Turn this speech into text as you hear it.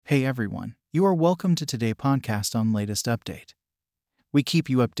Hey everyone, you are welcome to today's podcast on latest update. We keep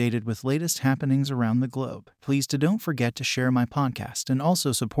you updated with latest happenings around the globe. Please don't forget to share my podcast and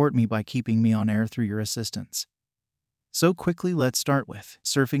also support me by keeping me on air through your assistance. So quickly, let's start with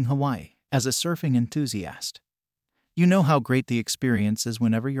surfing Hawaii. As a surfing enthusiast, you know how great the experience is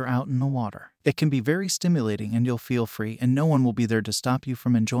whenever you're out in the water. It can be very stimulating and you'll feel free and no one will be there to stop you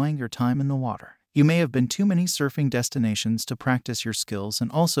from enjoying your time in the water. You may have been too many surfing destinations to practice your skills and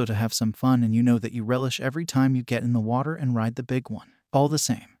also to have some fun, and you know that you relish every time you get in the water and ride the big one. All the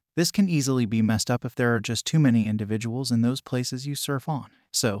same, this can easily be messed up if there are just too many individuals in those places you surf on.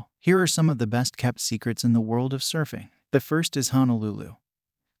 So, here are some of the best kept secrets in the world of surfing. The first is Honolulu,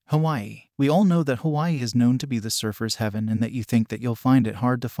 Hawaii. We all know that Hawaii is known to be the surfer's heaven and that you think that you'll find it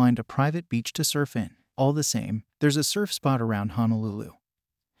hard to find a private beach to surf in. All the same, there's a surf spot around Honolulu,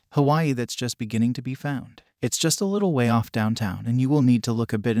 Hawaii that's just beginning to be found. It's just a little way off downtown and you will need to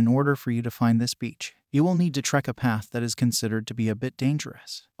look a bit in order for you to find this beach. You will need to trek a path that is considered to be a bit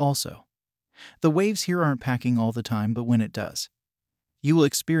dangerous. Also, the waves here aren't packing all the time, but when it does, you will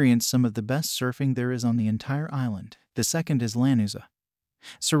experience some of the best surfing there is on the entire island. The second is Lanuza,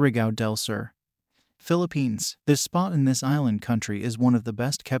 Surigao del Sur, Philippines. This spot in this island country is one of the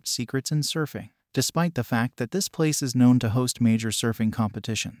best kept secrets in surfing, despite the fact that this place is known to host major surfing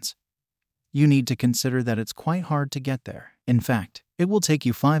competitions. You need to consider that it's quite hard to get there. In fact, it will take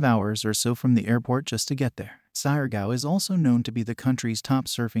you 5 hours or so from the airport just to get there. Surigao is also known to be the country's top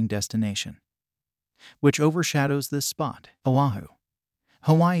surfing destination, which overshadows this spot. Oahu,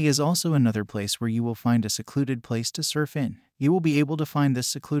 Hawaii is also another place where you will find a secluded place to surf in. You will be able to find this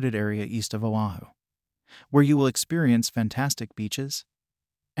secluded area east of Oahu, where you will experience fantastic beaches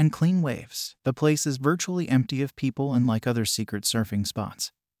and clean waves. The place is virtually empty of people, and like other secret surfing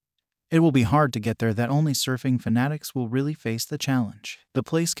spots, it will be hard to get there that only surfing fanatics will really face the challenge. The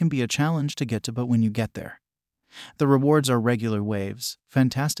place can be a challenge to get to, but when you get there, the rewards are regular waves,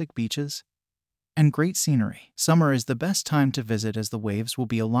 fantastic beaches, and great scenery. Summer is the best time to visit as the waves will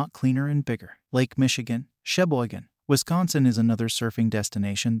be a lot cleaner and bigger. Lake Michigan, Sheboygan, Wisconsin is another surfing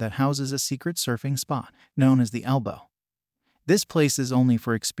destination that houses a secret surfing spot known as the Elbow. This place is only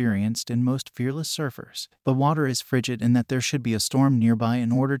for experienced and most fearless surfers. The water is frigid in that there should be a storm nearby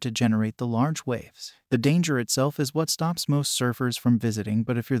in order to generate the large waves. The danger itself is what stops most surfers from visiting,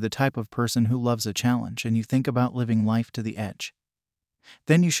 but if you're the type of person who loves a challenge and you think about living life to the edge,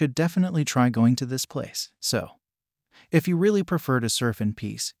 then you should definitely try going to this place. So, if you really prefer to surf in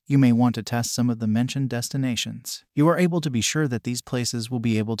peace, you may want to test some of the mentioned destinations. You are able to be sure that these places will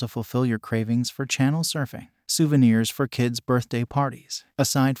be able to fulfill your cravings for channel surfing. Souvenirs for kids' birthday parties.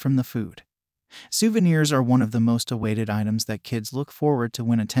 Aside from the food, souvenirs are one of the most awaited items that kids look forward to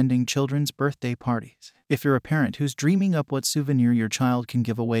when attending children's birthday parties. If you're a parent who's dreaming up what souvenir your child can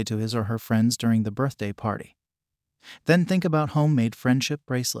give away to his or her friends during the birthday party, then think about homemade friendship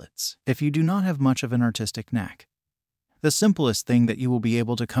bracelets. If you do not have much of an artistic knack, the simplest thing that you will be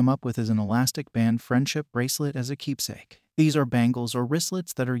able to come up with is an elastic band friendship bracelet as a keepsake. These are bangles or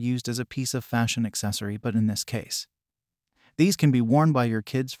wristlets that are used as a piece of fashion accessory, but in this case, these can be worn by your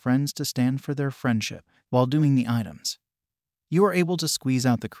kids' friends to stand for their friendship. While doing the items, you are able to squeeze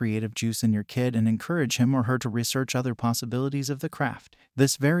out the creative juice in your kid and encourage him or her to research other possibilities of the craft.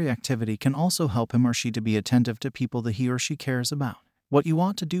 This very activity can also help him or she to be attentive to people that he or she cares about. What you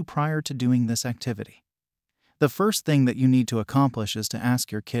ought to do prior to doing this activity. The first thing that you need to accomplish is to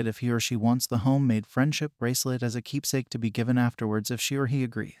ask your kid if he or she wants the homemade friendship bracelet as a keepsake to be given afterwards. If she or he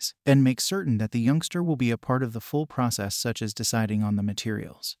agrees, then make certain that the youngster will be a part of the full process, such as deciding on the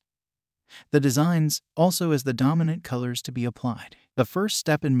materials, the designs, also as the dominant colors to be applied. The first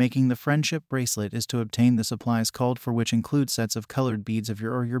step in making the friendship bracelet is to obtain the supplies called for, which include sets of colored beads of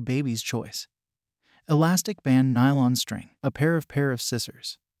your or your baby's choice, elastic band, nylon string, a pair of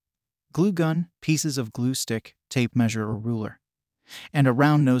scissors, glue gun, pieces of glue stick, tape measure or ruler, and a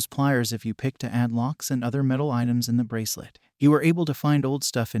round nose pliers if you pick to add locks and other metal items in the bracelet. You are able to find old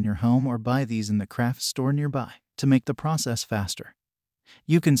stuff in your home or buy these in the craft store nearby. To make the process faster,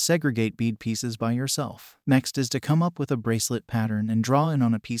 you can segregate bead pieces by yourself. Next is to come up with a bracelet pattern and draw in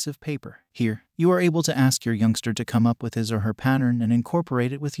on a piece of paper. Here, you are able to ask your youngster to come up with his or her pattern and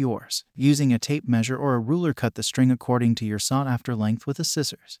incorporate it with yours. Using a tape measure or a ruler, cut the string according to your sought-after length with the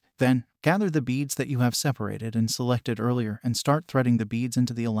scissors. Then, gather the beads that you have separated and selected earlier and start threading the beads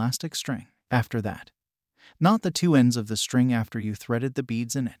into the elastic string. After that, knot the two ends of the string after you threaded the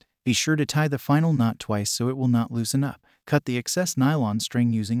beads in it. Be sure to tie the final knot twice so it will not loosen up. Cut the excess nylon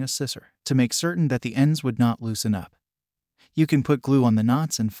string using a scissor. To make certain that the ends would not loosen up, You can put glue on the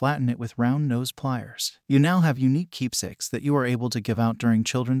knots and flatten it with round nose pliers. You now have unique keepsakes that you are able to give out during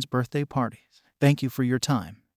children's birthday parties. Thank you for your time.